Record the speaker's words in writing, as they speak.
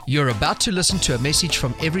You're about to listen to a message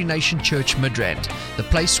from Every Nation Church Midrand, the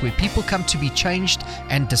place where people come to be changed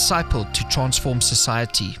and discipled to transform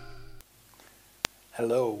society.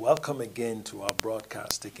 Hello, welcome again to our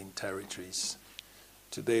broadcast, Taking Territories.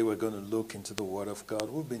 Today we're going to look into the Word of God.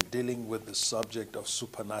 We've been dealing with the subject of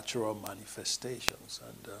supernatural manifestations,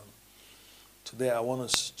 and today I want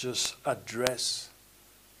to just address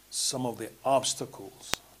some of the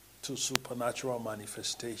obstacles to supernatural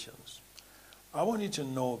manifestations. I want you to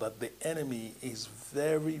know that the enemy is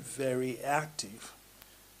very, very active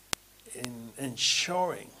in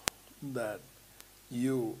ensuring that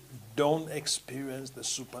you don't experience the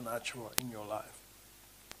supernatural in your life.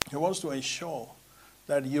 He wants to ensure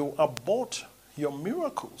that you abort your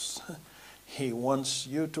miracles. He wants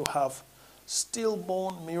you to have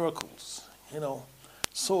stillborn miracles,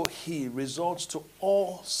 So he resorts to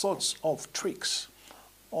all sorts of tricks,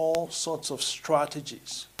 all sorts of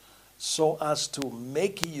strategies, so as to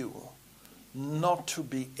make you not to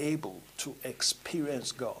be able to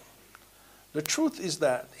experience God. The truth is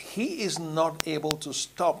that he is not able to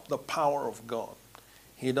stop the power of God.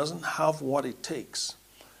 He doesn't have what it takes.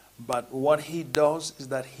 But what he does is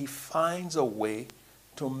that he finds a way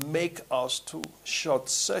to make us to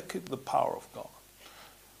short-circuit the power of God.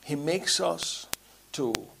 He makes us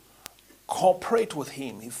to cooperate with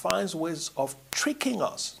him. He finds ways of tricking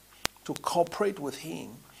us to cooperate with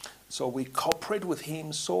him. So we cooperate with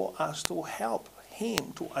him so as to help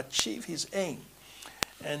him to achieve his aim.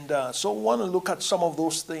 And so we want to look at some of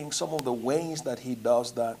those things, some of the ways that he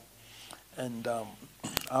does that. And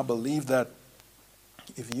I believe that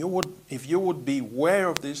if you would be aware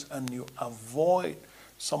of this and you avoid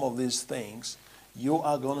some of these things, you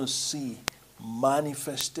are going to see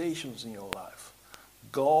manifestations in your life.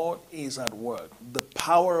 God is at work. The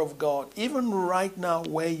power of God, even right now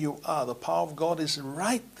where you are, the power of God is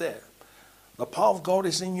right there. The power of God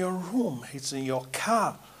is in your room. It's in your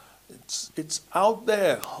car. It's out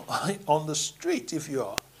there on the street if you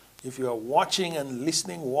are watching and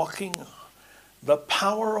listening, walking. The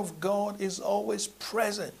power of God is always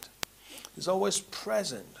present. It's always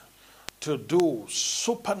present to do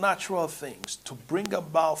supernatural things, to bring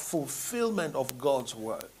about fulfillment of God's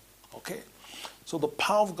word. Okay? So the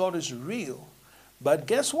power of God is real, but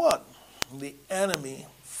guess what? The enemy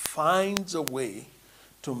finds a way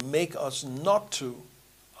to make us not to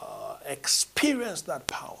experience that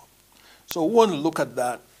power. So we want to look at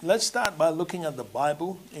that. Let's start by looking at the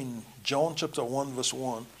Bible in John chapter 1 verse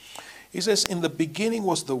 1. It says, "In the beginning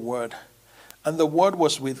was the Word, and the Word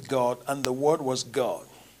was with God, and the Word was God.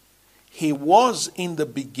 He was in the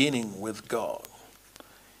beginning with God.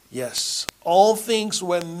 Yes, all things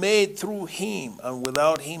were made through him, and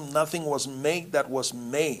without him nothing was made that was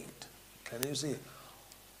made." Can you see?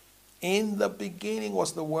 In the beginning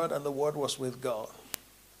was the Word, and the Word was with God.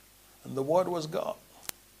 And the Word was God.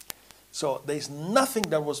 So there's nothing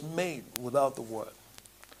that was made without the Word.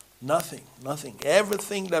 Nothing.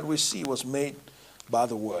 Everything that we see was made by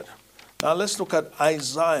the Word. Now let's look at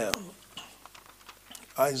Isaiah.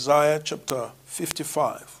 Isaiah chapter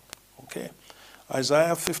 55. Okay?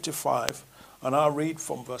 Isaiah 55, and I'll read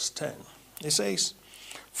from verse 10. It says,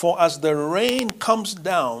 "For as the rain comes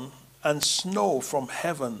down and snow from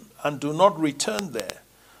heaven, and do not return there,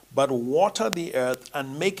 but water the earth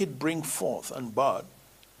and make it bring forth and bud,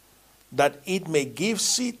 that it may give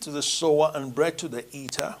seed to the sower and bread to the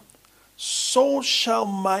eater, so shall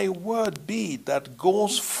my word be that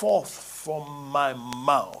goes forth from my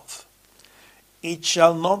mouth. It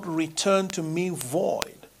shall not return to me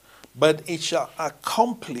void, but it shall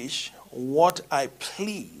accomplish what I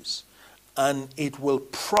please, and it will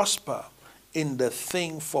prosper in the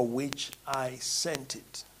thing for which I sent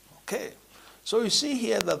it." Okay. So you see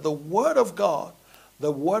here that the word of God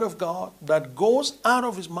that goes out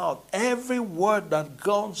of his mouth, every word that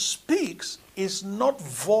God speaks is not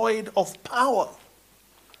void of power.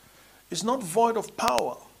 It's not void of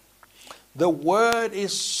power. The word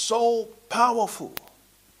is so powerful.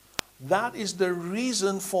 That is the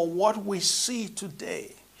reason for what we see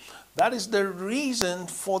today. That is the reason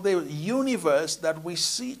for the universe that we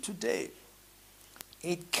see today.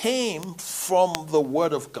 It came from the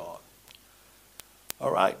Word of God. All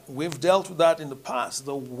right, we've dealt with that in the past.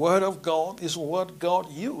 The Word of God is what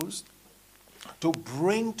God used to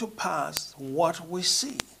bring to pass what we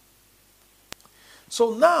see.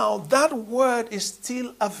 So now that Word is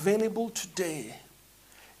still available today.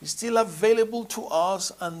 It's still available to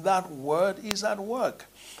us, and that Word is at work.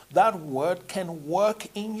 That Word can work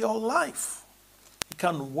in your life. It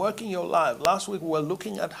can work in your life. Last week we were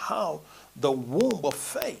looking at how the womb of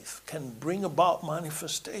faith can bring about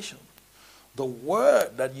manifestation. the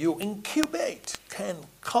word that you incubate can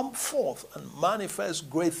come forth and manifest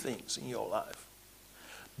great things in your life.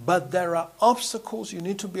 But there are obstacles you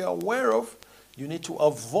need to be aware of. You need to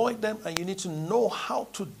avoid them, and you need to know how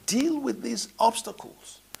to deal with these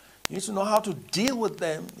obstacles. You need to know how to deal with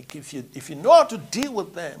them. If you know how to deal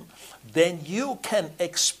with them, then you can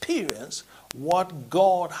experience what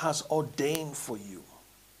God has ordained for you.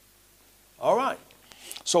 All right.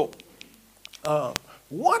 So,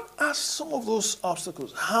 what are some of those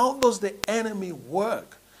obstacles? How does the enemy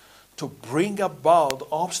work to bring about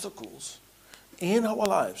obstacles in our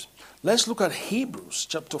lives? Let's look at Hebrews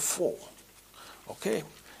chapter 4. Okay,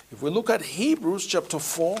 if we look at Hebrews chapter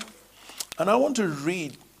 4, and I want to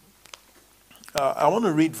read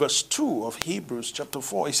verse 2 of Hebrews chapter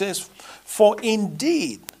 4. It says, "For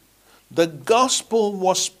indeed the gospel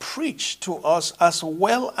was preached to us as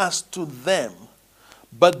well as to them,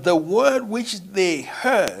 but the word which they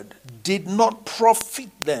heard did not profit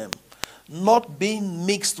them, not being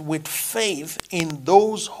mixed with faith in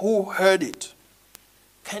those who heard it."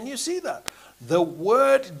 Can you see that? The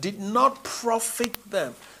word did not profit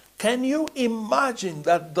them. Can you imagine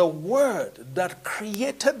that the word that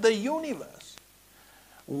created the universe,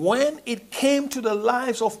 when it came to the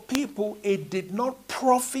lives of people, it did not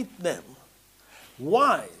profit them?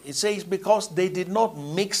 Why? It says because they did not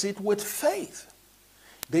mix it with faith.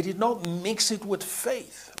 They did not mix it with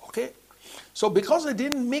faith. Okay? So because they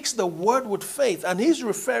didn't mix the word with faith, and he's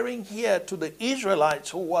referring here to the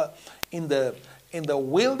Israelites who were in the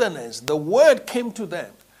wilderness, the word came to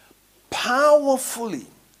them powerfully.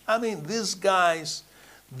 I mean, these guys,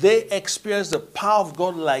 they experienced the power of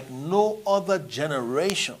God like no other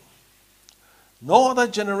generation. No other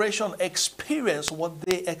generation experienced what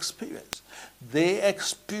they experienced. They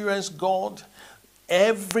experienced God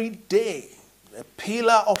every day. A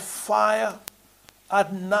pillar of fire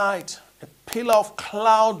at night, a pillar of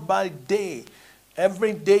cloud by day.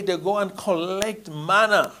 Every day they go and collect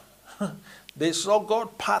manna. They saw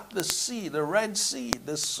God part the sea, the Red Sea.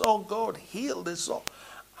 They saw God heal.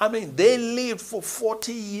 They lived for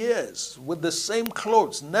 40 years with the same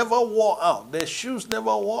clothes, never wore out. Their shoes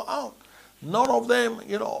never wore out. None of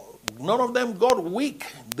them got weak.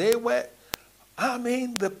 The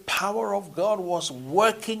power of God was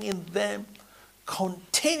working in them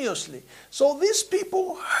continuously. So these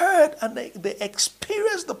people heard and they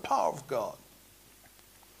experienced the power of God.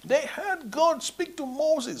 They heard God speak to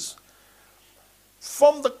Moses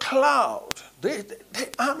from the cloud. They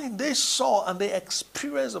saw and they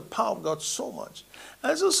experienced the power of God so much.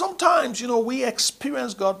 And so sometimes, we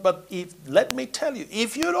experience God, but let me tell you,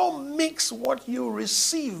 if you don't mix what you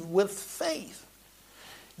receive with faith,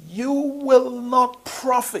 you will not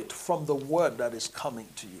profit from the word that is coming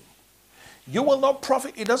to you. You will not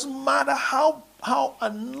profit. It doesn't matter how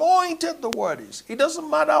anointed the word is. It doesn't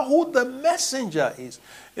matter who the messenger is.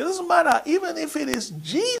 It doesn't matter even if it is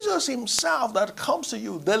Jesus himself that comes to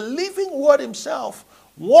you. The living word himself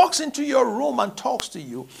walks into your room and talks to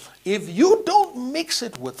you. If you don't mix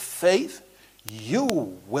it with faith,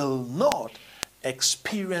 you will not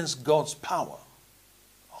experience God's power.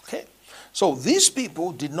 Okay? So these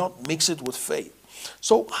people did not mix it with faith.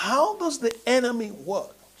 So how does the enemy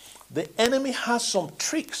work? The enemy has some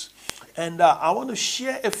tricks, and I want to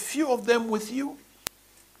share a few of them with you.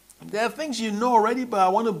 There are things you know already, but I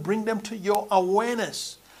want to bring them to your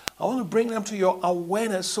awareness. I want to bring them to your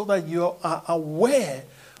awareness so that you are aware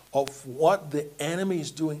of what the enemy is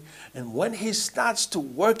doing. And when he starts to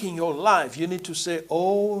work in your life, you need to say,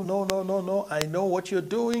 "Oh, no, I know what you're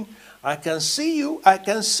doing. I can see you.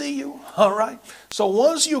 All right? So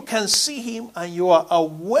once you can see him and you are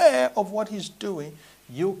aware of what he's doing,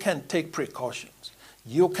 you can take precautions.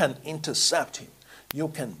 You can intercept him. You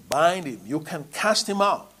can bind him. You can cast him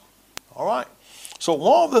out. All right? So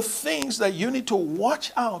one of the things that you need to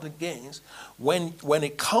watch out against when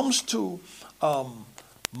it comes to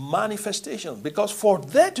manifestation, because for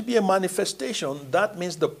there to be a manifestation, that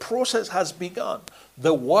means the process has begun.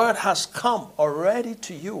 The word has come already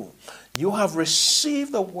to you. You have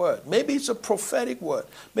received the word. Maybe it's a prophetic word.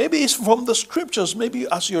 Maybe it's from the scriptures. Maybe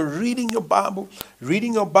as you're reading your Bible,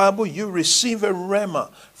 you receive a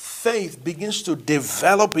rhema. Faith begins to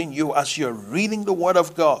develop in you as you're reading the word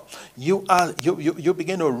of God. You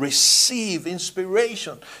begin to receive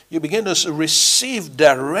inspiration. You begin to receive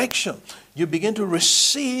direction. You begin to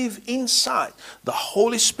receive insight. The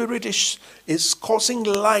Holy Spirit is causing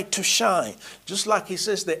light to shine. Just like he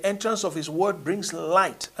says the entrance of his word brings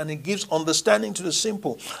light and it gives understanding to the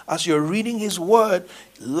simple. As you're reading his word,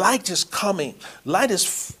 light is coming. Light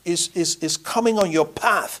is coming on your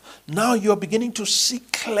path. Now you're beginning to see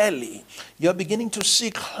clearly. You're beginning to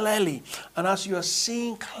see clearly. And as you are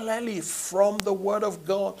seeing clearly from the word of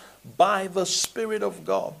God, by the Spirit of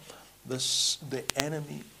God, the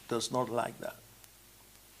enemy does not like that.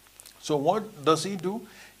 So what does he do?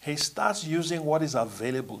 He starts using what is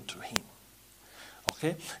available to him.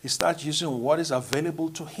 Okay? He starts using what is available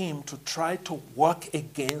to him to try to work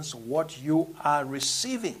against what you are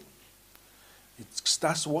receiving. It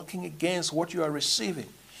starts working against what you are receiving.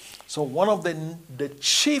 So one of the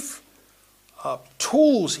chief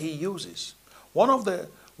tools he uses, one of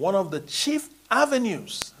the chief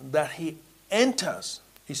avenues that he enters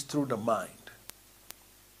is through the mind.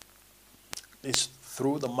 It's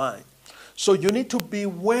through the mind. So you need to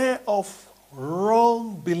beware of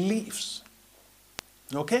wrong beliefs.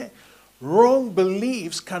 Okay? Wrong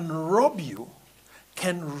beliefs can rob you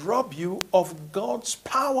of God's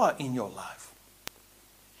power in your life.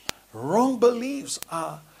 Wrong beliefs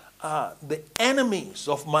are the enemies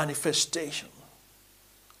of manifestation.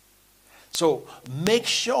 So make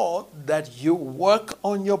sure that you work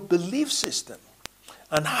on your belief system.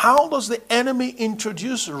 And how does the enemy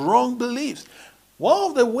introduce wrong beliefs?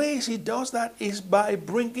 One of the ways he does that is by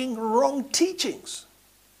bringing wrong teachings.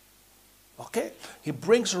 Okay? He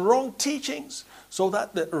brings wrong teachings so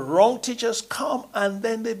that the wrong teachers come and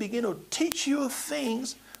then they begin to teach you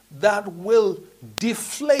things that will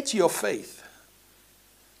deflate your faith.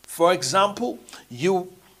 For example,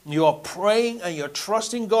 you are praying and you're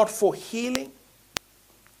trusting God for healing,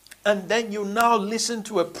 and then you now listen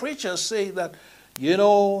to a preacher say that,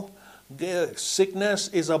 sickness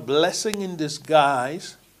is a blessing in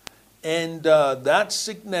disguise, and that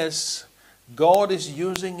sickness, God is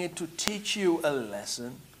using it to teach you a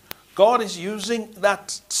lesson. God is using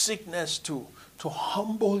that sickness to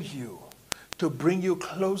humble you, to bring you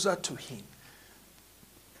closer to him.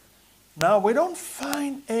 Now, we don't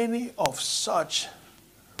find any of such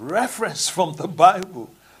reference from the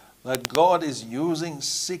Bible that God is using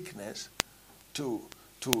sickness to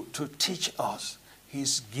teach us.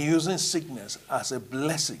 He's using sickness as a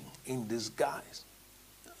blessing in disguise.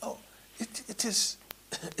 Oh,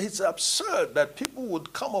 it's absurd that people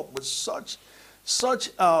would come up with such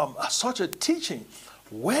a teaching.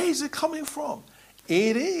 Where is it coming from?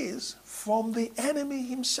 It is from the enemy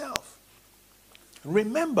himself.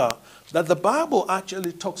 Remember that the Bible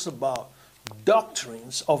actually talks about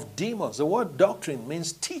doctrines of demons. The word doctrine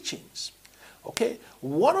means teachings. Okay,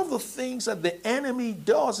 one of the things that the enemy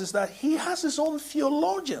does is that he has his own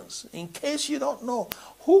theologians, in case you don't know,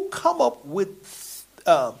 who come up with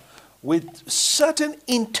certain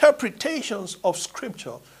interpretations of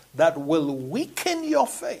Scripture that will weaken your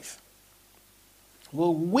faith.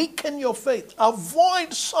 Will weaken your faith.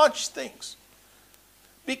 Avoid such things.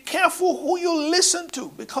 Be careful who you listen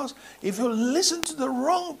to, because if you listen to the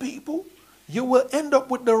wrong people, you will end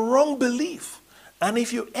up with the wrong belief. And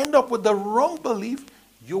if you end up with the wrong belief,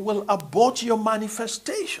 you will abort your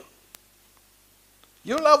manifestation.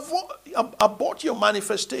 You'll abort your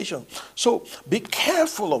manifestation. So be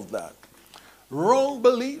careful of that. Wrong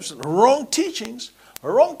beliefs, wrong teachings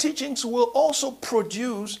will also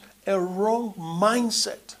produce a wrong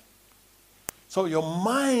mindset. So your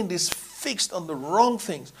mind is fixed on the wrong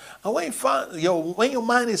things. And when your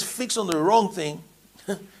mind is fixed on the wrong thing,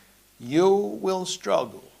 you will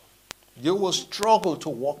struggle. You will struggle to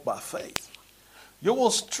walk by faith. You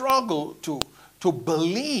will struggle to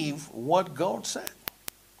believe what God said.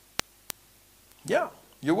 Yeah,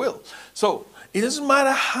 you will. So it doesn't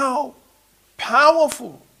matter how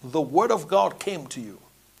powerful the word of God came to you.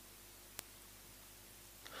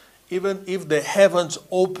 Even if the heavens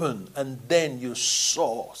opened and then you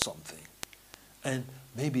saw something, and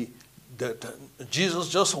maybe Jesus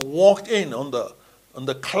just walked in on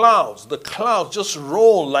the clouds. The clouds just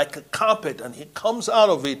roll like a carpet, and he comes out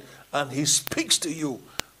of it and he speaks to you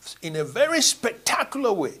in a very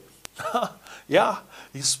spectacular way. Yeah,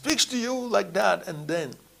 he speaks to you like that, and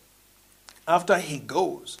then after he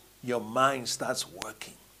goes, your mind starts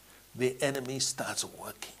working. The enemy starts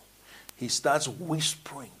working. He starts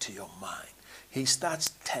whispering to your mind. He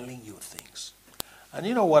starts telling you things. And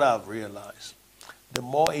you know what I've realized? The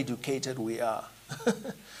more educated we are,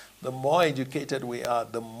 the more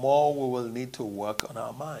we will need to work on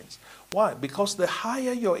our minds. Why? Because the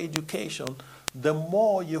higher your education, the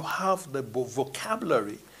more you have the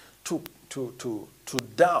vocabulary to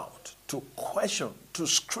doubt, to question, to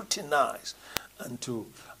scrutinize, and to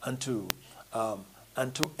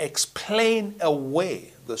explain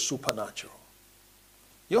away the supernatural.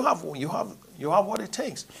 You have what it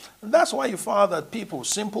takes. And that's why you find that people,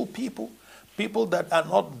 simple people, people that are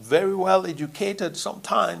not very well educated,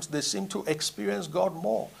 sometimes they seem to experience God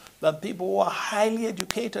more than people who are highly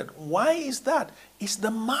educated. Why is that? It's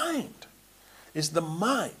the mind. It's the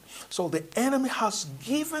mind. So the enemy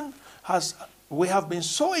we have been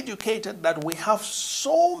so educated that we have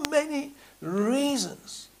so many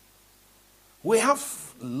reasons. We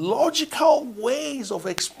have logical ways of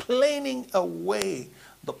explaining away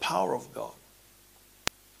the power of God.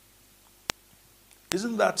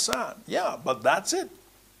 Isn't that sad? Yeah, but that's it.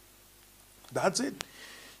 That's it.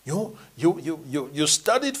 You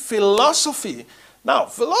studied philosophy. Now,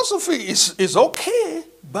 philosophy is okay,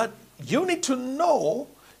 but you need to know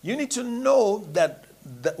that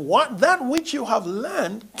that which you have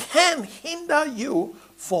learned can hinder you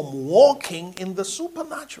from walking in the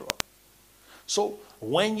supernatural. So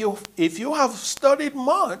if you have studied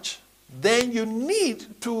much, then you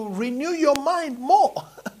need to renew your mind more.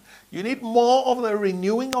 You need more of the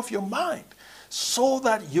renewing of your mind so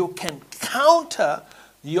that you can counter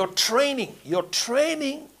your training. Your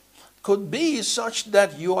training could be such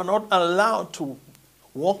that you are not allowed to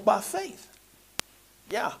walk by faith.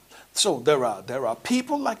 Yeah. So there are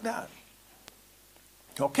people like that.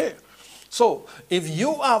 Okay. So if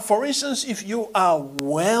you are, for instance, if you are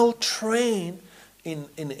well trained in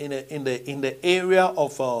the area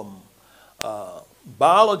of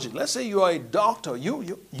biology, let's say you are a doctor,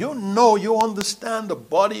 you understand the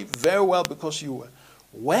body very well because you were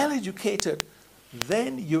well educated,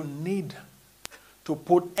 then you need to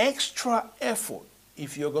put extra effort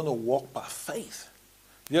if you're going to walk by faith.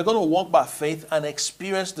 You're going to walk by faith and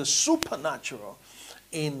experience the supernatural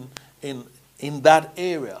in that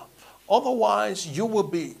area. Otherwise, you will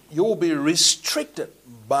be restricted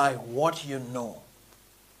by what you know.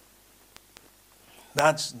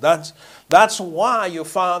 That's why you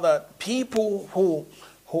find that people who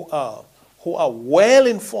are well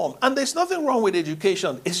informed, and there's nothing wrong with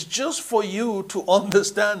education. It's just for you to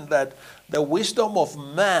understand that the wisdom of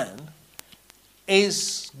man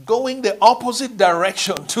is going the opposite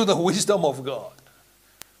direction to the wisdom of God.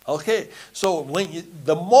 Okay, so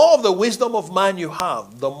the more of the wisdom of man you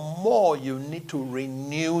have, the more you need to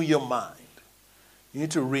renew your mind. You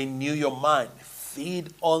need to renew your mind.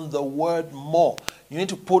 Feed on the word more. You need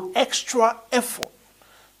to put extra effort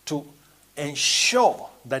to ensure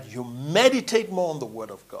that you meditate more on the word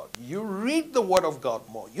of God. You read the word of God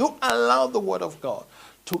more. You allow the word of God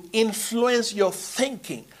to influence your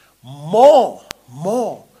thinking more.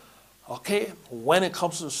 Okay, when it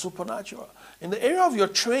comes to the supernatural. In the area of your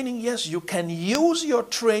training, yes, you can use your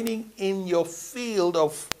training in your field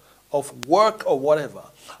of work or whatever.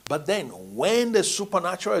 But then when the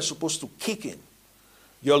supernatural is supposed to kick in,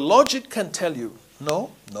 your logic can tell you,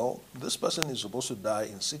 no, this person is supposed to die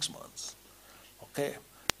in 6 months. Okay,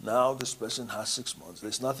 now this person has 6 months.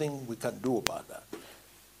 There's nothing we can do about that.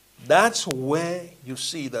 That's where you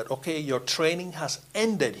see that, okay, your training has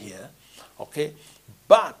ended here. Okay,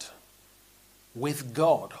 but with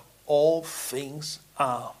God, all things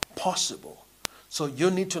are possible. So you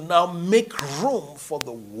need to now make room for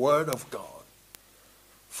the Word of God.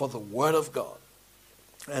 For the Word of God.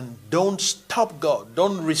 And don't stop God.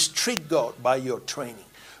 Don't restrict God by your training.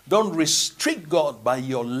 Don't restrict God by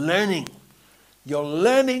your learning. Your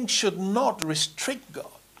learning should not restrict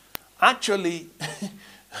God. Actually,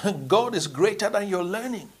 God is greater than your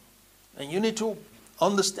learning. And you need to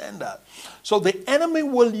understand that. So the enemy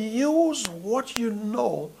will use what you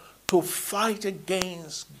know to fight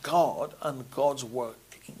against God and God's work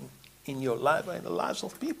in your life and in the lives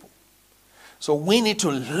of people. So we need to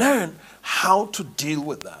learn how to deal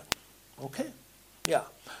with that. Okay? Yeah.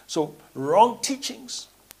 So wrong teachings,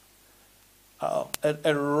 a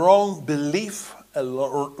wrong belief,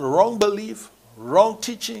 wrong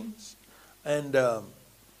teachings, and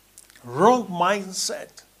wrong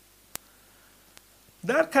mindset.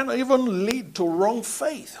 That can even lead to wrong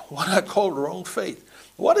faith, what I call wrong faith.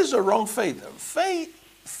 What is a wrong faith?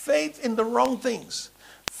 Faith in the wrong things.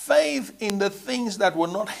 Faith in the things that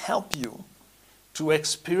will not help you to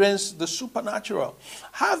experience the supernatural.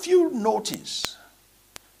 Have you noticed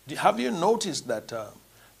that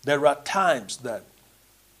there are times that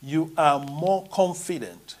you are more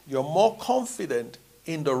confident, you're more confident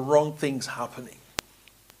in the wrong things happening?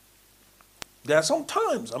 There are some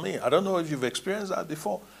times, I don't know if you've experienced that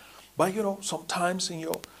before, but sometimes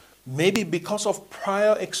maybe because of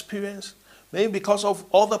prior experience, maybe because of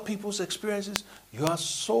other people's experiences, you are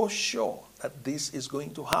so sure that this is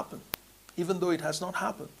going to happen, even though it has not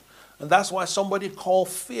happened. And that's why somebody called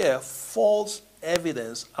fear false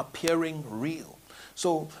evidence appearing real.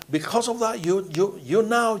 So because of that, you're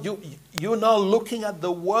now looking at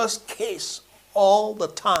the worst case all the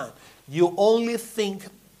time. You only think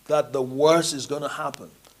that the worst is going to happen.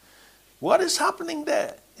 What is happening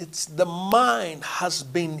there? It's the mind has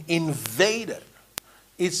been invaded.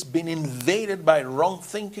 It's been invaded by wrong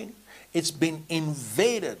thinking. It's been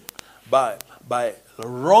invaded by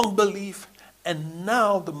wrong belief. And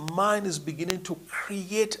now the mind is beginning to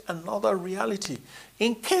create another reality.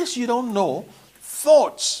 In case you don't know,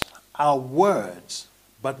 thoughts are words,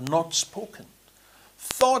 but not spoken.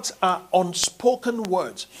 Thoughts are unspoken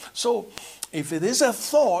words. So if it is a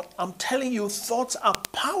thought, I'm telling you, thoughts are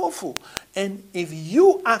powerful. And if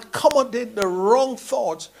you accommodate the wrong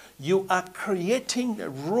thoughts, you are creating a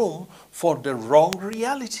room for the wrong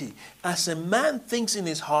reality. As a man thinks in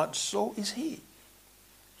his heart, so is he.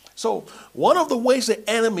 So one of the ways the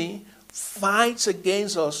enemy fights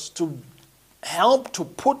against us to help to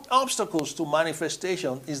put obstacles to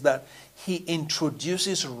manifestation is that he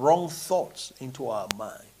introduces wrong thoughts into our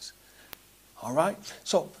minds. All right?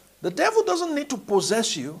 So the devil doesn't need to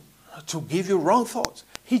possess you to give you wrong thoughts.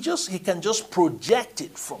 He can just project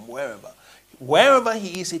it from wherever. Wherever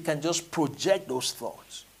he is, he can just project those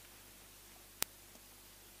thoughts.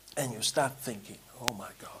 And you start thinking, oh my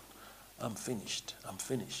God, I'm finished.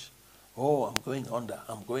 Oh, I'm going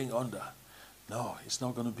under. No, it's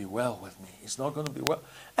not going to be well with me. It's not going to be well.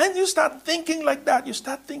 And you start thinking like that. You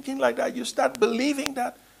start believing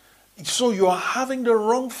that. So you are having the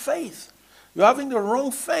wrong faith. You're having the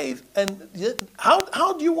wrong faith. And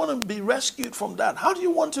how do you want to be rescued from that? How do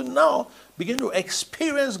you want to now begin to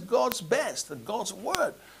experience God's best, God's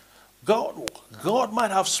word? God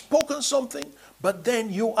might have spoken something, but then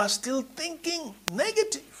you are still thinking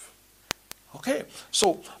negative. Okay,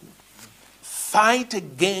 so fight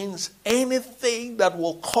against anything that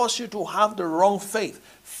will cause you to have the wrong faith.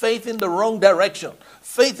 Faith in the wrong direction.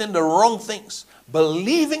 Faith in the wrong things.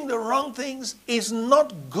 Believing the wrong things is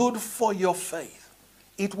not good for your faith.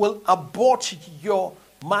 It will abort your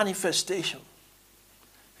manifestation.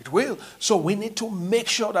 It will. So we need to make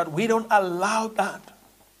sure that we don't allow that.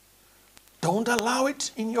 Don't allow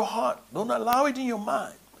it in your heart. Don't allow it in your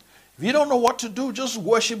mind. If you don't know what to do, just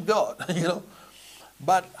worship God,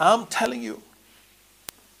 But I'm telling you,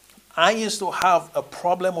 I used to have a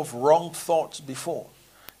problem of wrong thoughts before.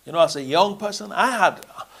 As a young person,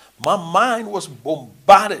 my mind was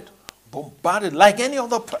bombarded like any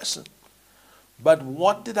other person. But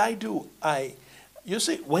what did I do? You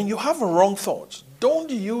see, when you have wrong thoughts, don't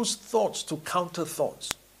use thoughts to counter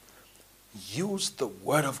thoughts. Use the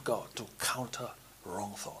word of God to counter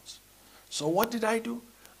wrong thoughts. So what did I do?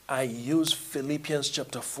 I used Philippians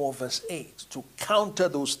chapter 4 verse 8 to counter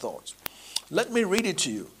those thoughts. Let me read it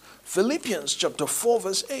to you. Philippians chapter 4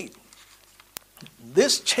 verse 8.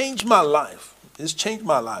 This changed my life.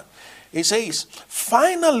 It says,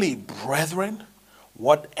 finally, brethren,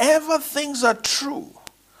 whatever things are true,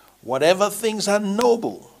 whatever things are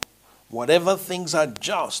noble, whatever things are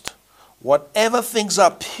just, whatever things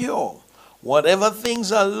are pure, whatever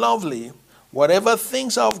things are lovely, whatever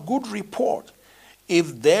things are of good report,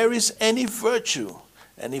 if there is any virtue,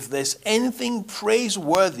 and if there's anything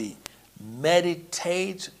praiseworthy,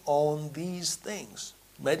 meditate on these things.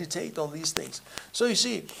 Meditate on these things. So you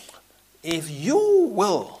see, if you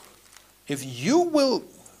will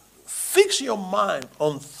fix your mind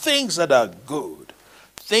on things that are good,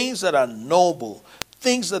 things that are noble,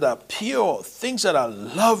 things that are pure, things that are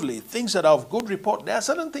lovely, things that are of good report. There are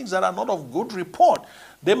certain things that are not of good report.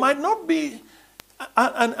 They might not be,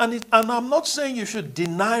 and I'm not saying you should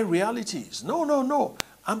deny realities. No.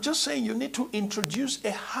 I'm just saying you need to introduce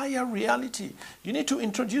a higher reality. You need to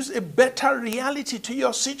introduce a better reality to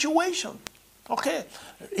your situation. Okay,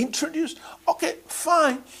 okay,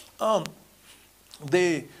 fine.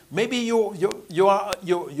 Maybe you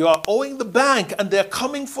are owing the bank and they're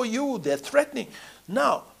coming for you. They're threatening.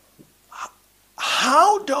 Now,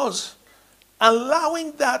 how does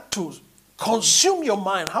allowing that to consume your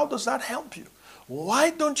mind, how does that help you?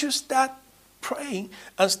 Why don't you start praying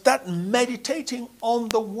and start meditating on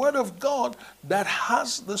the word of God that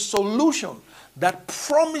has the solution, that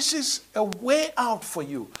promises a way out for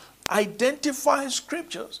you? Identify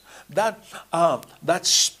scriptures that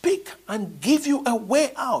speak and give you a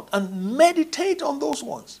way out, and meditate on those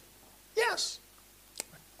ones. Yes.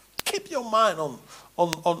 Keep your mind on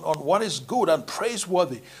what is good and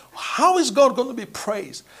praiseworthy. How is God going to be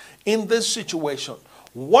praised in this situation?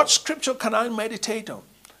 What scripture can I meditate on?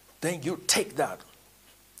 Then you take that.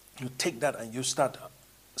 You take that and you start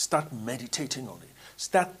meditating on it.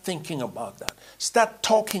 Start thinking about that. Start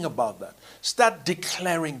talking about that. Start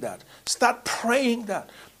declaring that. Start praying that.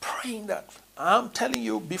 Praying that. I'm telling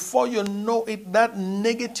you, before you know it, that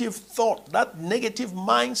negative thought, that negative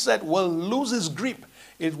mindset will lose its grip.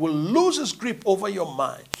 It will lose its grip over your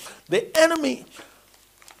mind. The enemy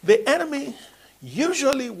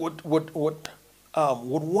usually would want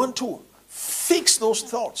to fix those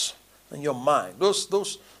thoughts in your mind. Those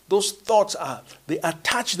thoughts they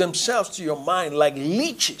attach themselves to your mind like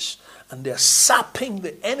leeches, and they're sapping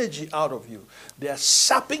the energy out of you. They're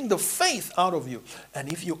sapping the faith out of you.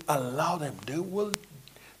 And if you allow them, they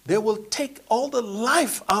will take all the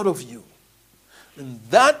life out of you. And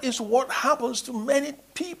that is what happens to many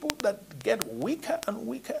people that get weaker and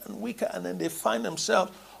weaker and weaker, and then they find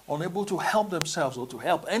themselves unable to help themselves or to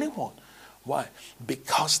help anyone. Why?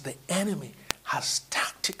 Because the enemy has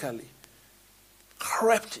tactically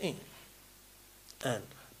crept in and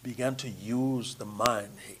began to use the mind.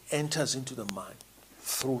 He enters into the mind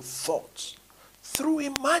through thoughts, through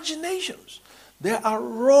imaginations. There are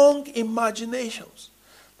wrong imaginations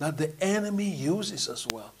that the enemy uses as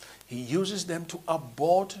well. He uses them to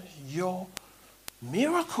abort your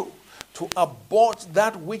miracle, to abort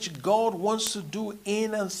that which God wants to do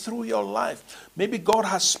in and through your life. Maybe God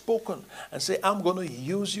has spoken and say, I'm going to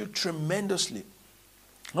use you tremendously.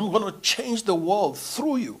 I'm going to change the world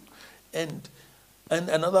through you. And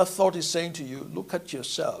another thought is saying to you, look at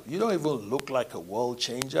yourself. You don't even look like a world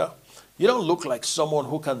changer. You don't look like someone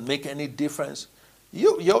who can make any difference.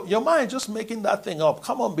 Your mind just making that thing up.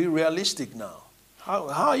 Come on, be realistic now. How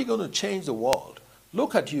are you going to change the world?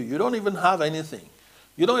 Look at you. You don't even have anything.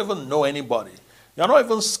 You don't even know anybody. You're not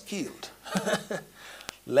even skilled.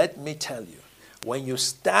 Let me tell you, when you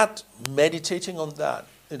start meditating on that,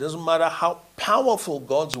 it doesn't matter how powerful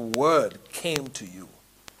God's word came to you.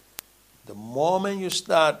 The moment you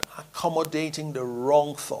start accommodating the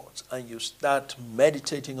wrong thoughts and you start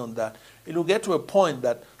meditating on that, it will get to a point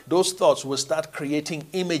that those thoughts will start creating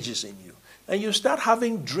images in you. And you start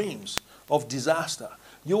having dreams of disaster.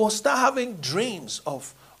 You will start having dreams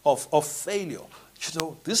of failure.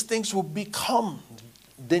 So these things will become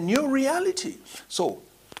the new reality. So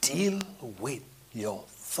deal with your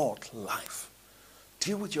thought life.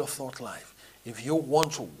 Deal with your thought life if you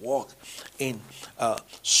want to walk in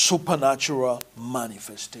supernatural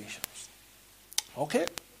manifestations. Okay?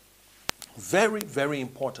 Very, very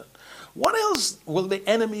important. What else will the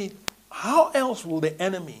enemy, how else will the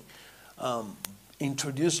enemy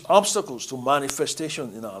introduce obstacles to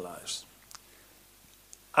manifestation in our lives?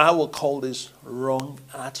 I will call this wrong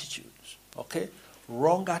attitudes. Okay?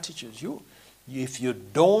 Wrong attitudes. If you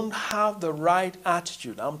don't have the right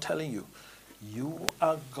attitude, I'm telling you, you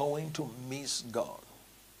are going to miss God.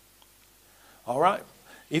 All right?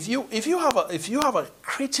 If you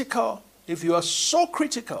are so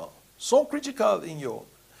critical in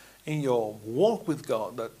your walk with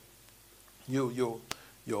God that your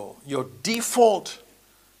default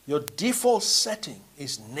setting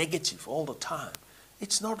is negative all the time,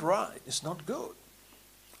 it's not right. It's not good.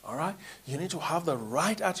 All right? You need to have the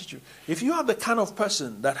right attitude. If you are the kind of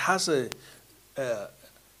person that has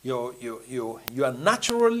you are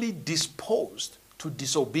naturally disposed to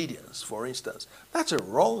disobedience, for instance, that's a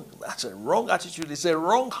wrong attitude. It's a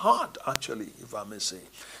wrong heart, actually, if I may say.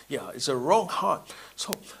 Yeah, it's a wrong heart.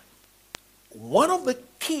 So one of the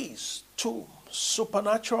keys to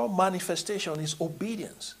supernatural manifestation is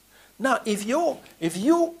obedience. Now, if you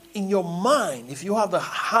in your mind, if you have the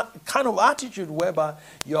kind of attitude whereby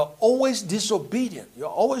you're always disobedient,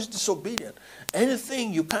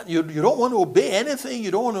 anything you don't want to obey anything,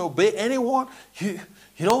 you don't want to obey anyone, you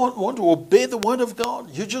don't want to obey the word of God,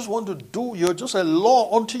 you just want to do, you're just a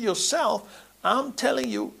law unto yourself, I'm telling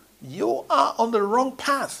you, you are on the wrong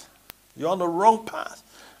path. You're on the wrong path.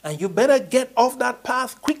 And you better get off that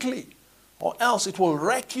path quickly, or else it will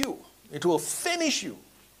wreck you. It will finish you.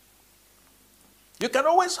 You can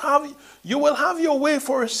always you will have your way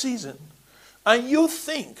for a season, and you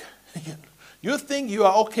think you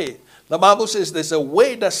are okay. The Bible says there's a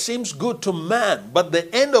way that seems good to man, but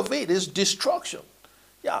the end of it is destruction.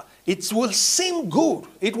 Yeah, it will seem good.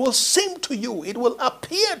 It will seem to you. It will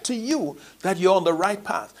appear to you that you're on the right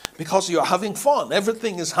path because you're having fun.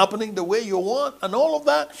 Everything is happening the way you want and all of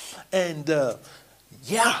that. And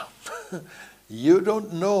you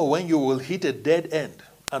don't know when you will hit a dead end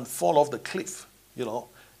and fall off the cliff,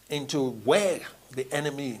 into where the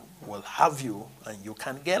enemy will have you and you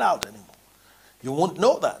can't get out anymore. You won't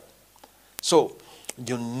know that. So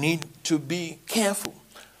you need to be careful.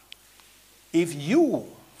 If you,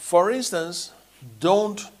 for instance,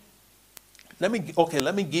 let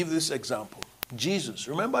me give this example. Jesus,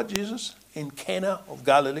 remember Jesus in Cana of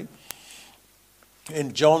Galilee?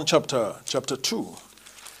 In John chapter 2.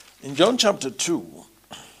 In John chapter 2,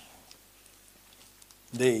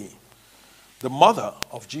 the mother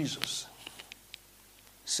of Jesus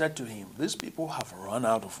said to him, these people have run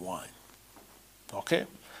out of wine. Okay?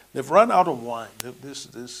 They've run out of wine.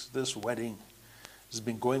 This wedding has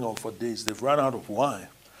been going on for days. They've run out of wine.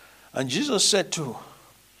 And Jesus said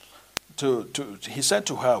he said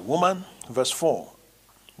to her, woman, verse 4,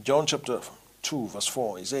 John chapter 2, verse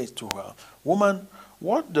 4, he says to her, woman,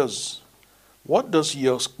 what does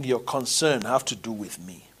your concern have to do with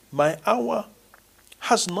me? My hour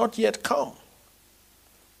has not yet come.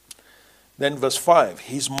 Then verse 5,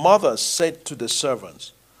 his mother said to the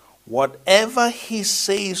servants, whatever he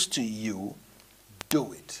says to you,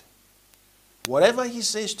 do it. Whatever he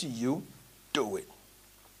says to you, do it.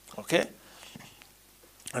 Okay?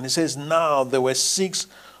 And it says, now there were 6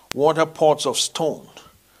 water pots of stone,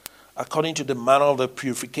 according to the manner of the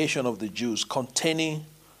purification of the Jews, containing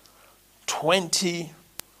 20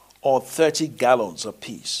 or 30 gallons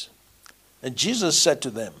apiece. And Jesus said to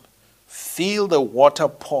them, fill the water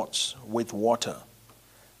pots with water.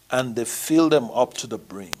 And they filled them up to the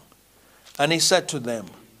brim. And he said to them,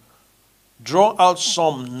 draw out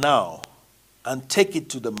some now and take it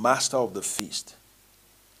to the master of the feast.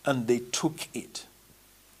 And they took it.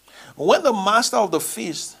 When the master of the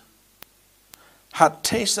feast had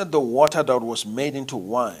tasted the water that was made into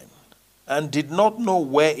wine, and did not know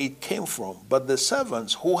where it came from, but the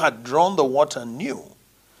servants who had drawn the water knew,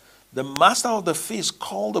 the master of the feast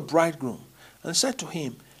called the bridegroom and said to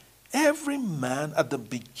him, every man at the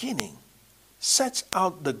beginning sets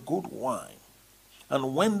out the good wine,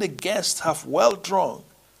 and when the guests have well drunk,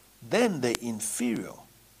 then the inferior.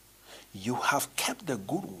 You have kept the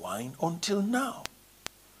good wine until now.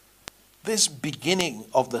 This beginning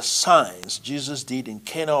of the signs Jesus did in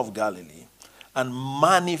Cana of Galilee and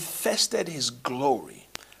manifested his glory,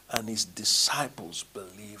 and his disciples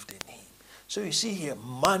believed in him. So you see here,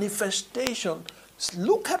 manifestation.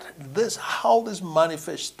 Look at this, how this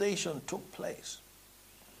manifestation took place.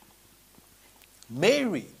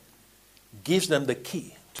 Mary gives them the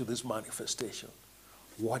key to this manifestation.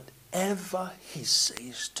 Whatever he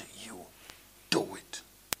says to you, do it.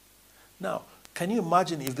 Now, can you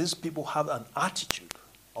imagine if these people have an attitude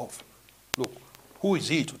of, look, who is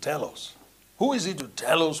he to tell us? Who is he to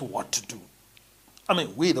tell us what to do? I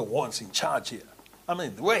mean, we're the ones in charge here. I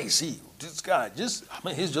mean, where is he? This guy,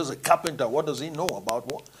 he's just a carpenter. What does he know about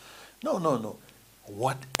what? No.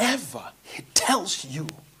 Whatever he tells you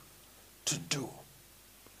to do,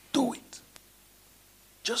 do it.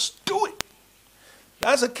 Just do it.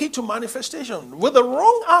 That's a key to manifestation. With the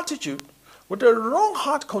wrong attitude, with the wrong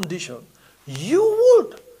heart condition, you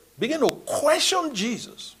would begin to question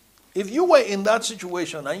Jesus. If you were in that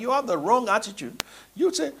situation and you have the wrong attitude,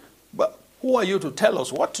 you'd say, but who are you to tell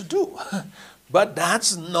us what to do? But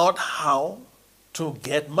that's not how to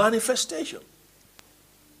get manifestation.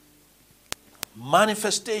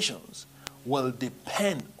 Manifestations will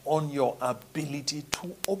depend on your ability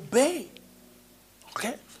to obey.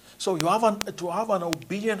 Okay? So you have to have an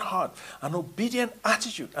obedient heart, an obedient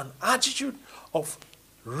attitude, an attitude of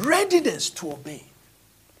readiness to obey.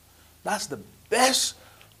 That's the best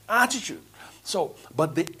attitude. So,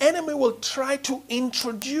 but the enemy will try to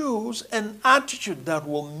introduce an attitude that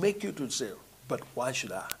will make you to say, but why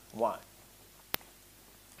should I? Why?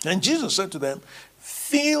 And Jesus said to them,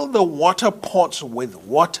 fill the water pots with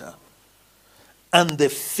water. And they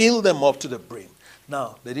filled them up to the brim.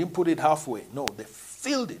 Now, they didn't put it halfway. No, they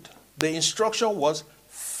filled it. The instruction was,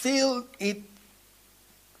 fill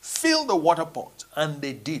the water pot. And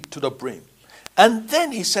they did, to the brim. And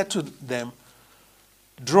then he said to them,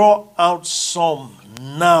 draw out some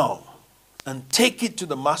now and take it to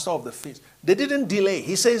the master of the feast. They didn't delay.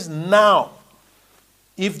 He says now.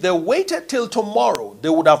 If they waited till tomorrow, they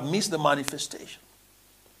would have missed the manifestation.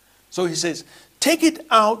 So he says, take it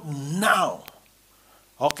out now.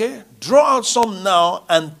 Okay? Draw out some now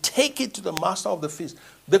and take it to the master of the feast.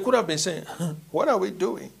 They could have been saying, what are we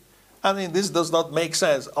doing? I mean, this does not make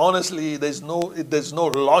sense. Honestly, there's no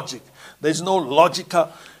logic. There's no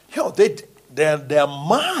logical. Their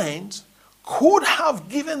minds could have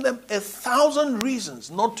given them 1,000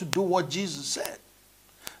 reasons not to do what Jesus said.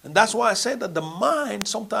 And that's why I said that the mind,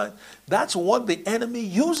 sometimes, that's what the enemy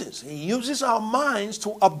uses. He uses our minds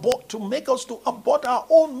to make us to abort our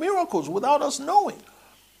own miracles without us knowing.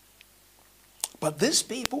 But these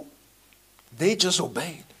people, they just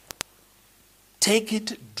obeyed. Take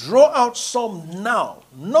it, draw out some now.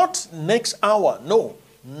 Not next hour, no,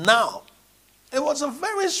 now. It was a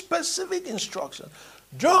very specific instruction.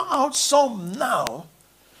 Draw out some now.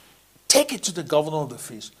 Take it to the governor of the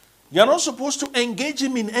feast. You're not supposed to engage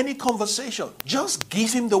him in any conversation. Just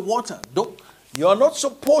give him the water. You're not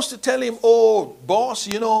supposed to tell him, oh, boss,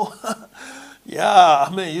 yeah, I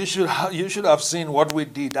mean, you should have seen what we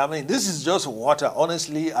did. I mean, this is just water.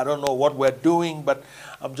 Honestly, I don't know what we're doing, but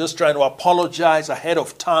I'm just trying to apologize ahead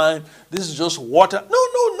of time. This is just water.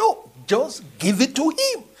 No. Just give it to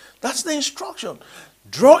him. That's the instruction.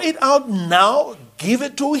 Draw it out now, give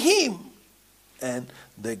it to him. And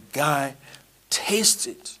the guy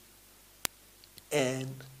tasted it, and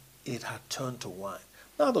it had turned to wine.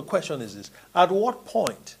 Now the question is this: at what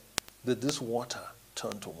point did this water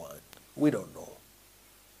turn to wine? We don't know.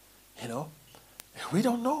 We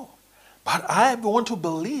don't know. But I want to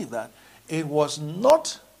believe that it was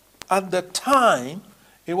not at the time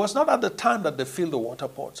that they filled the water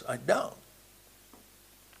pots. I doubt.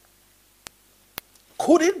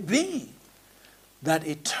 Could it be that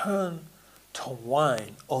it turned to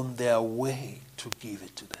wine on their way to give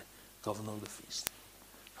it to the governor of the feast?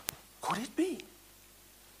 Could it be?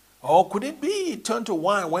 Or could it be it turned to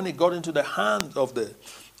wine when it got into the hands of the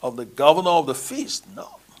governor of the feast?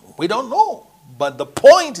 No, we don't know. But the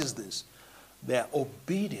point is this: their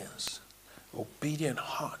obedience, obedient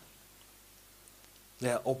heart,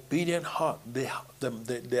 their obedient heart,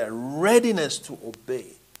 their readiness to obey,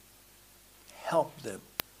 help them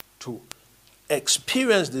to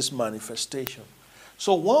experience this manifestation.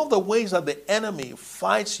 So one of the ways that the enemy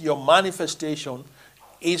fights your manifestation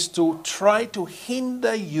is to try to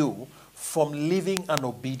hinder you from living an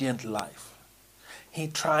obedient life. He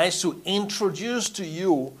tries to introduce to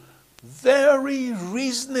you very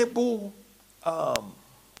reasonable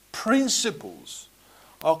principles.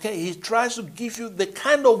 Okay, he tries to give you the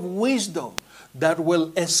kind of wisdom that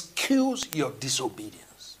will excuse your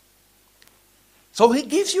disobedience. So he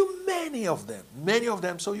gives you many of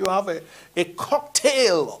them. So you have a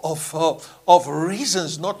cocktail of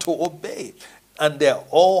reasons not to obey. And they're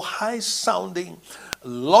all high-sounding,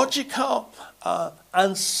 logical,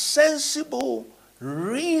 and sensible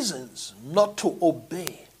reasons not to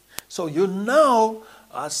obey. So you now,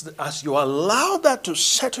 as you allow that to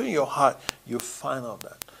settle in your heart, you find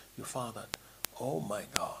that, oh my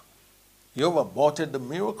God, you've aborted the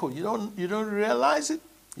miracle. You don't realize it.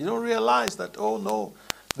 You don't realize that, oh no,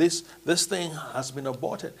 this thing has been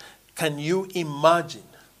aborted. Can you imagine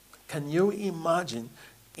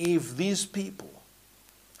if these people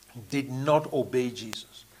did not obey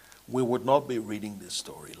Jesus? We would not be reading this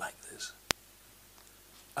story like this.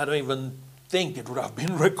 I don't even think it would have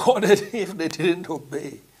been recorded if they didn't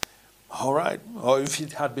obey. All right? Or if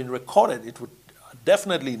it had been recorded, it would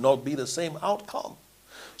definitely not be the same outcome.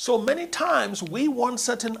 So many times we want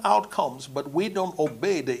certain outcomes, but we don't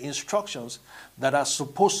obey the instructions that are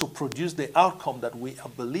supposed to produce the outcome that we are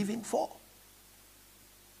believing for.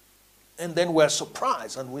 And then we're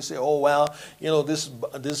surprised and we say, oh, well,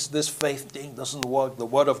 this faith thing doesn't work. The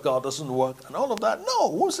word of God doesn't work and all of that.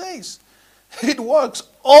 No, who says? It works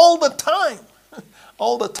all the time.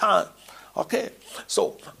 All the time. Okay?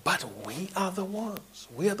 So, but we are the ones.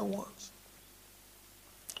 We are the ones.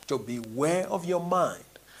 So beware of your mind.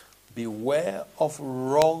 Beware of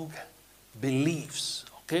wrong beliefs.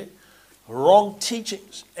 Okay? Wrong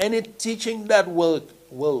teachings. Any teaching that will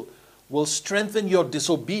strengthen your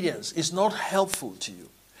disobedience is not helpful to you.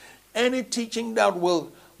 Any teaching that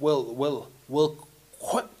will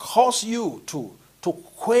cause you to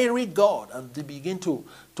query God and to begin to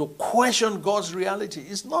question God's reality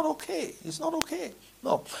is not okay. It's not okay.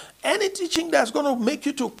 No. Any teaching that's going to make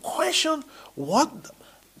you to question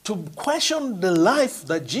the life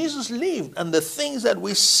that Jesus lived and the things that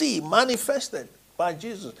we see manifested by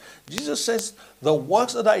Jesus. Jesus says, the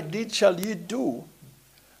works that I did shall you do,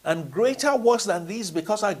 and greater works than these,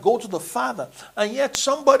 because I go to the Father. And yet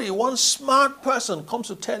one smart person comes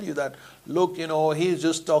to tell you that, look, he's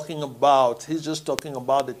just talking about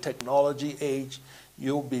the technology age.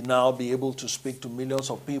 You'll now be able to speak to millions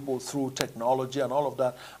of people through technology and all of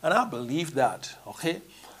that. And I believe that, okay?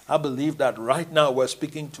 I believe that right now we're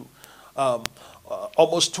speaking to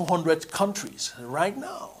almost 200 countries right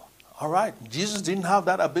now. All right? Jesus didn't have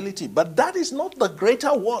that ability. But that is not the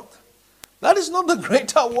greater work. That is not the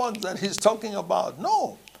greater work that he's talking about.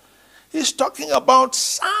 No. He's talking about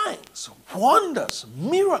signs, wonders,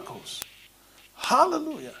 miracles.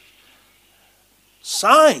 Hallelujah.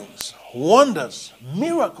 Signs, wonders,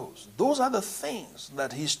 miracles. Those are the things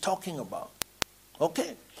that he's talking about.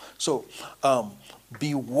 Okay? So,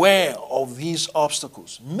 beware of these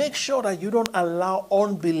obstacles. Make sure that you don't allow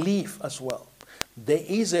unbelief as well. There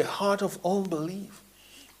is a heart of unbelief.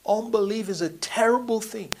 Unbelief is a terrible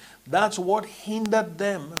thing. That's what hindered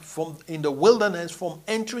them in the wilderness from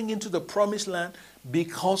entering into the promised land,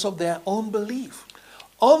 because of their unbelief.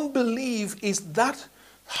 Unbelief is that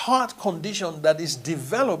heart condition that is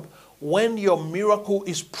developed when your miracle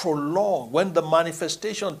is prolonged, when the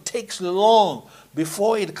manifestation takes long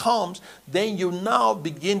before it comes, then you now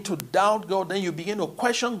begin to doubt God, then you begin to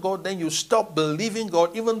question God, then you stop believing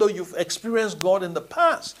God, even though you've experienced God in the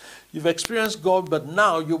past. You've experienced God, but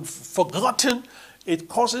now you've forgotten. It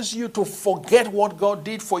causes you to forget what God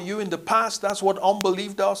did for you in the past. That's what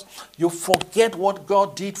unbelief does. You forget what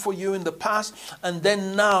God did for you in the past, and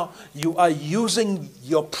then now you are using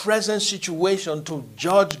your present situation to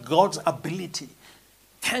judge God's ability.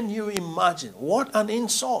 Can you imagine? What an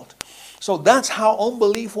insult. So that's how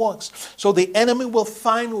unbelief works. So the enemy will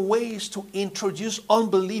find ways to introduce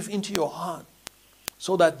unbelief into your heart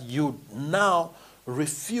so that you now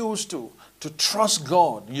refuse to trust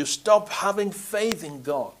God. You stop having faith in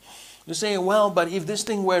God. You're saying, well, but if this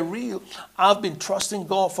thing were real, I've been trusting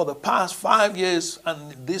God for the past 5 years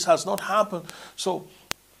and this has not happened. So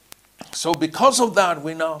because of that,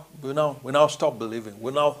 we now stop believing.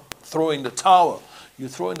 We now throw in the towel. You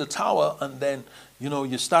throw in the towel and then,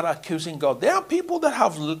 you start accusing God. There are people that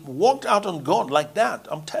have walked out on God like that.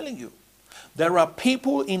 I'm telling you. There are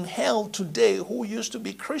people in hell today who used to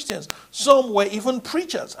be Christians. Some were even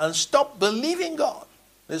preachers and stopped believing God.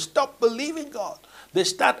 They stopped believing God. They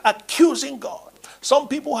start accusing God. Some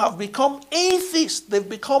people have become atheists. They've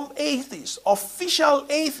become atheists, official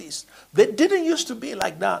atheists. They didn't used to be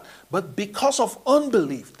like that. But because of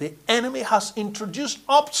unbelief, the enemy has introduced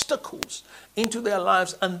obstacles into their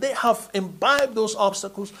lives, and they have imbibed those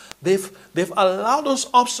obstacles. They've allowed those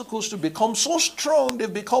obstacles to become so strong.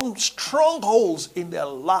 They've become strongholds in their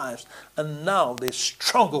lives. And now they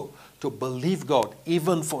struggle to believe God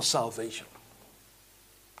even for salvation.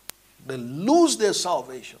 They lose their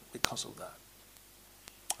salvation because of that.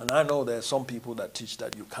 And I know there are some people that teach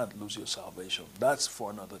that you can't lose your salvation. That's for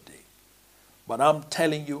another day. But I'm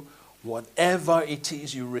telling you, whatever it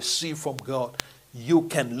is you receive from God, you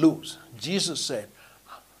can lose. Jesus said,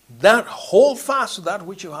 that hold fast to that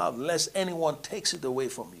which you have, lest anyone takes it away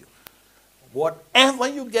from you. Whatever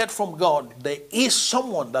you get from God, there is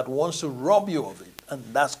someone that wants to rob you of it, and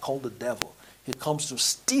that's called the devil. He comes to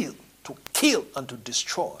steal, to kill, and to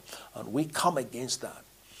destroy. And we come against that.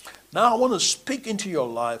 Now I want to speak into your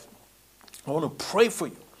life. I want to pray for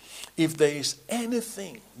you. If there is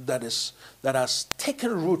anything that has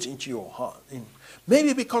taken root into your heart,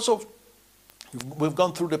 maybe because of we've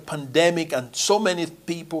gone through the pandemic and so many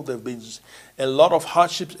people, there have been a lot of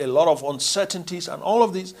hardships, a lot of uncertainties and all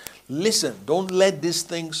of these. Listen, don't let these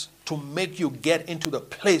things to make you get into the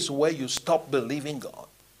place where you stop believing God.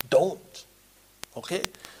 Don't. Okay?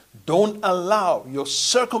 Don't allow your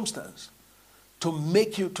circumstance to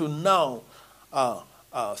make you to now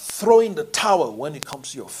throw in the towel when it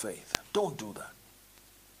comes to your faith. Don't do that.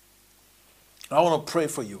 I want to pray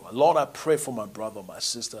for you. Lord, I pray for my brother, my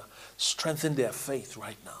sister. Strengthen their faith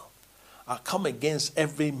right now. I come against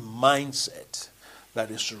every mindset that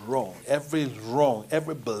is wrong, every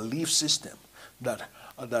belief system that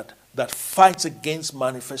fights against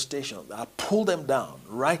manifestation. I pull them down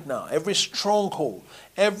right now. Every stronghold,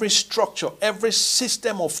 every structure, every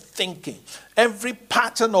system of thinking, every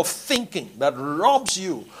pattern of thinking that robs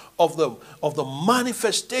you of the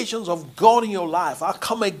manifestations of God in your life. I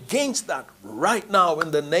come against that right now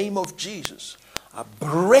in the name of Jesus. I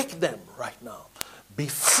break them right now. Be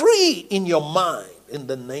free in your mind in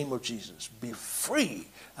the name of Jesus. Be free.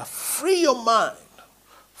 Free your mind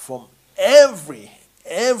from every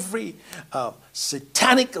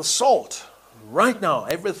satanic assault right now,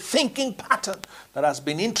 every thinking pattern that has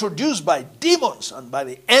been introduced by demons and by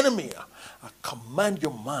the enemy. I command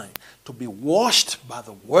your mind to be washed by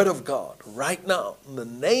the word of God right now in the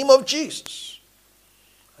name of Jesus.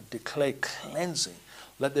 I declare cleansing.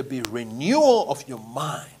 Let there be renewal of your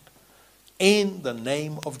mind in the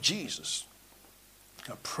name of Jesus.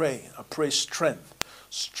 I pray strength.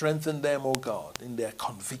 Strengthen them, O God, in their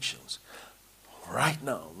convictions. Right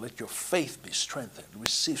now, let your faith be strengthened.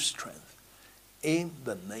 Receive strength in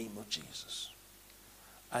the name of Jesus.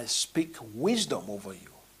 I speak wisdom over you.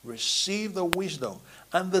 Receive the wisdom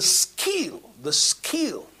and the skill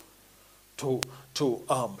to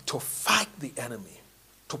fight the enemy,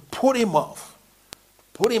 to put him off,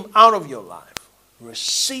 put him out of your life.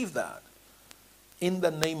 Receive that in the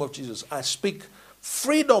name of Jesus. I speak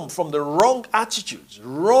freedom from the wrong attitudes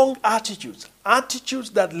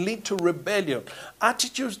that lead to rebellion,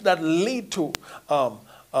 attitudes that lead to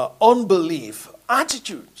unbelief,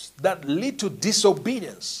 attitudes that lead to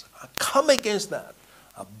disobedience. I come against that.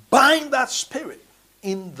 I bind that spirit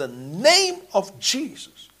in the name of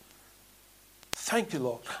Jesus. Thank you,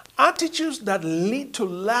 Lord. Attitudes that lead to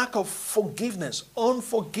lack of forgiveness,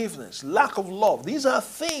 unforgiveness, lack of love. These are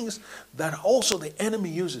things that also the enemy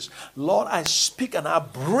uses. Lord, I speak and I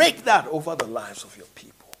break that over the lives of your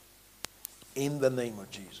people. In the name of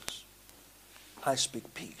Jesus. I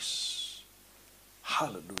speak peace.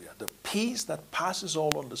 Hallelujah. The peace that passes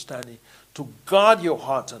all understanding to guard your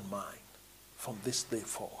heart and mind from this day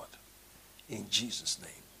forward. In Jesus'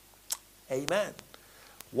 name. Amen.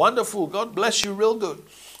 Wonderful. God bless you real good.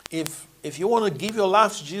 If you want to give your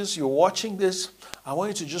life to Jesus, you're watching this, I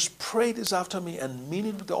want you to just pray this after me and mean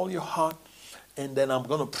it with all your heart. And then I'm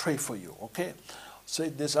going to pray for you. Okay? Say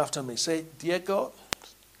this after me. Say, dear God,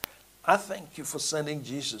 I thank you for sending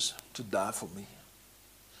Jesus to die for me.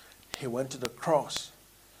 He went to the cross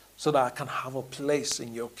so that I can have a place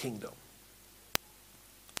in your kingdom.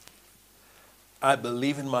 I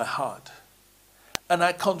believe in my heart and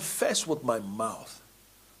I confess with my mouth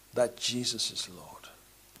that Jesus is Lord.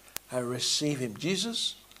 I receive him.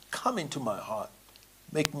 Jesus, come into my heart.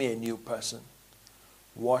 Make me a new person.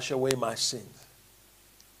 Wash away my sins.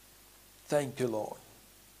 Thank you, Lord.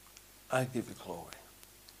 I give you glory.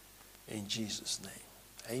 In Jesus' name.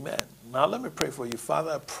 Amen. Now let me pray for you.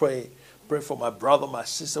 Father, I pray for my brother, my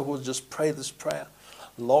sister who just prayed this prayer.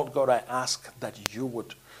 Lord God, I ask that you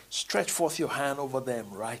would stretch forth your hand over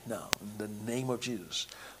them right now in the name of Jesus.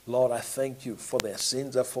 Lord, I thank you for their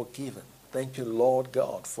sins are forgiven. Thank you, Lord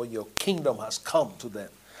God, for your kingdom has come to them.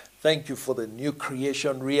 Thank you for the new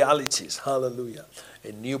creation realities. Hallelujah.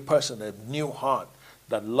 A new person, a new heart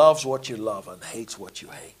that loves what you love and hates what you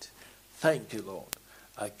hate. Thank you, Lord.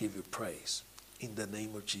 I give you praise in the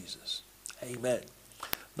name of Jesus. Amen.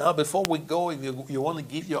 Now, before we go, if you want to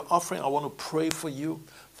give your offering, I want to pray for you.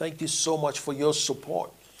 Thank you so much for your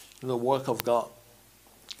support in the work of God.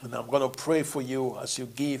 And I'm going to pray for you as you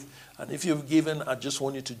give. And if you've given, I just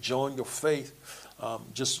want you to join your faith.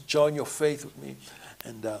 Just join your faith with me.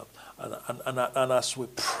 And as we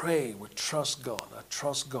pray, we trust God. I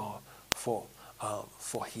trust God for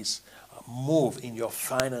his move in your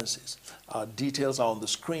finances. Details are on the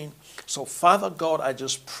screen. So Father God, I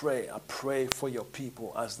just pray. I pray for your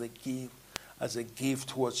people as they give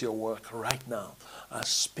towards your work right now. I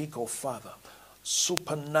speak, oh Father,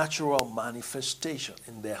 supernatural manifestation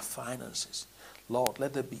in their finances. Lord,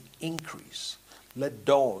 let there be increase. Let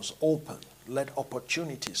doors open. Let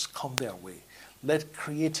opportunities come their way. Let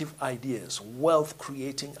creative ideas,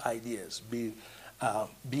 wealth-creating ideas be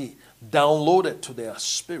downloaded to their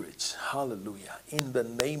spirits. Hallelujah. In the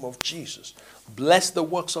name of Jesus. Bless the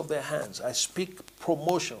works of their hands. I speak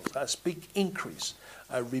promotions. I speak increase.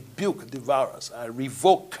 I rebuke devourers. I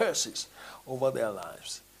revoke curses over their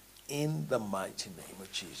lives. In the mighty name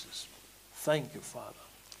of Jesus. Thank you, Father.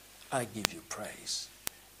 I give you praise.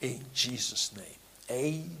 In Jesus' name.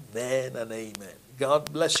 Amen and amen.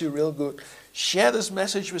 God bless you real good. Share this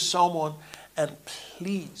message with someone and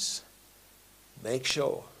please make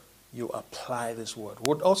sure you apply this word.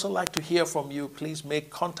 Would also like to hear from you. Please make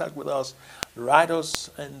contact with us. Write us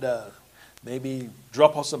and maybe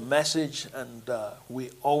drop us a message. And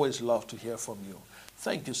we always love to hear from you.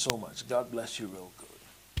 Thank you so much. God bless you real good.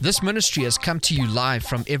 This ministry has come to you live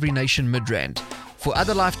from Every Nation Midrand. For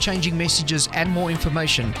other life-changing messages and more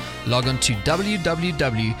information, log on to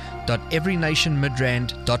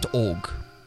www.everynationmidrand.org.